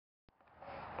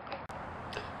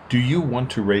Do you want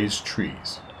to raise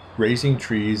trees? Raising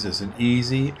trees is an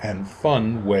easy and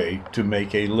fun way to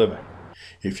make a living.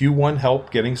 If you want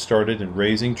help getting started in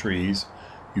raising trees,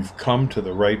 you've come to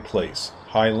the right place,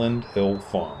 Highland Hill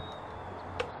Farm.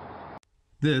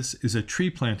 This is a tree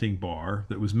planting bar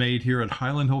that was made here at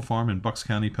Highland Hill Farm in Bucks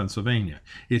County, Pennsylvania.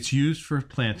 It's used for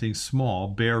planting small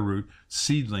bare root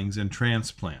seedlings and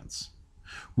transplants.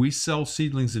 We sell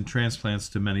seedlings and transplants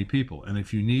to many people, and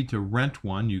if you need to rent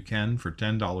one, you can for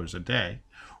 $10 a day.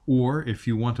 Or if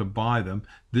you want to buy them,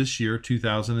 this year,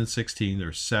 2016, they're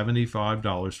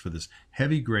 $75 for this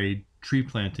heavy grade tree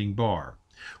planting bar.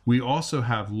 We also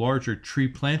have larger tree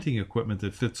planting equipment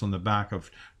that fits on the back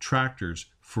of tractors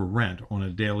for rent on a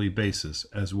daily basis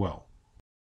as well.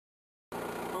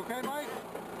 Okay, Mike?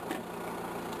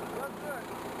 Good.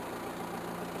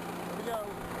 Here we go.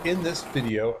 In this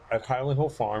video at Highland Hill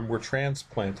Farm, we're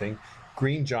transplanting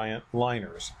Green Giant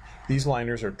liners. These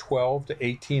liners are 12 to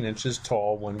 18 inches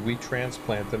tall when we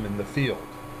transplant them in the field.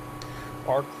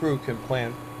 Our crew can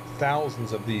plant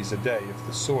thousands of these a day if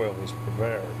the soil is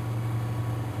prepared.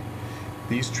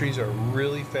 These trees are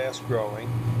really fast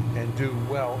growing and do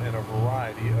well in a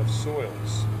variety of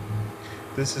soils.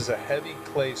 This is a heavy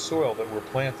clay soil that we're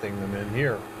planting them in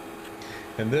here.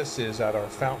 And this is at our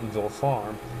Fountainville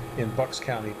farm in Bucks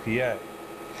County, PA.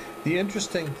 The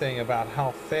interesting thing about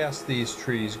how fast these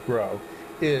trees grow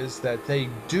is that they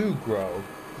do grow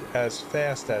as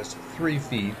fast as 3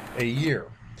 feet a year.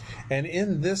 And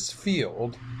in this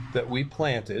field that we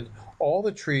planted, all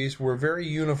the trees were very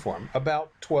uniform,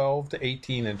 about 12 to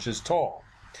 18 inches tall.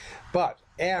 But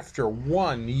after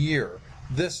 1 year,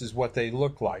 this is what they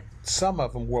look like. Some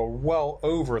of them were well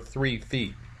over 3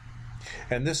 feet.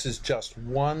 And this is just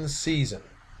one season.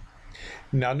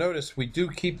 Now notice we do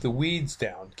keep the weeds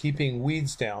down. Keeping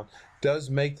weeds down does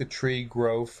make the tree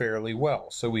grow fairly well.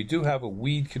 So we do have a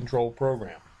weed control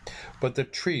program. But the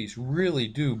trees really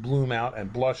do bloom out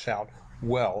and blush out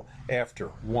well after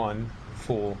 1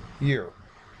 full year.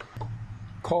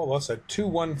 Call us at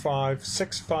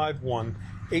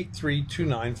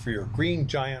 215-651-8329 for your Green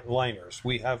Giant liners.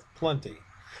 We have plenty.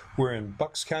 We're in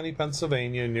Bucks County,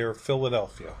 Pennsylvania, near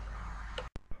Philadelphia.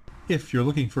 If you're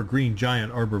looking for Green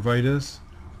Giant arborvitaes,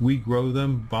 we grow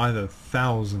them by the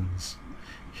thousands.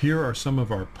 Here are some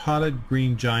of our potted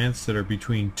Green Giants that are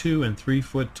between 2 and 3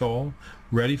 foot tall,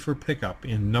 ready for pickup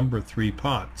in number 3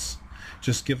 pots.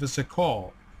 Just give us a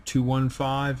call,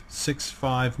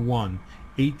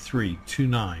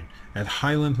 215-651-8329 at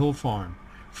Highland Hill Farm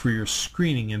for your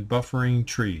screening and buffering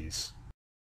trees.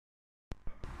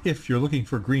 If you're looking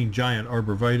for Green Giant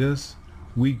arborvitaes,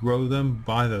 we grow them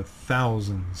by the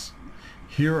thousands.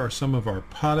 Here are some of our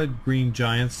potted Green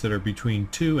Giants that are between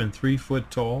 2 and 3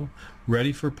 foot tall,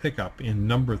 ready for pickup in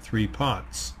number 3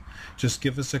 pots. Just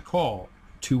give us a call,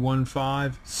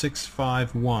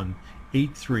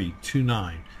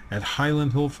 215-651-8329 at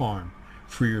Highland Hill Farm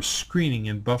for your screening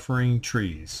and buffering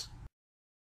trees.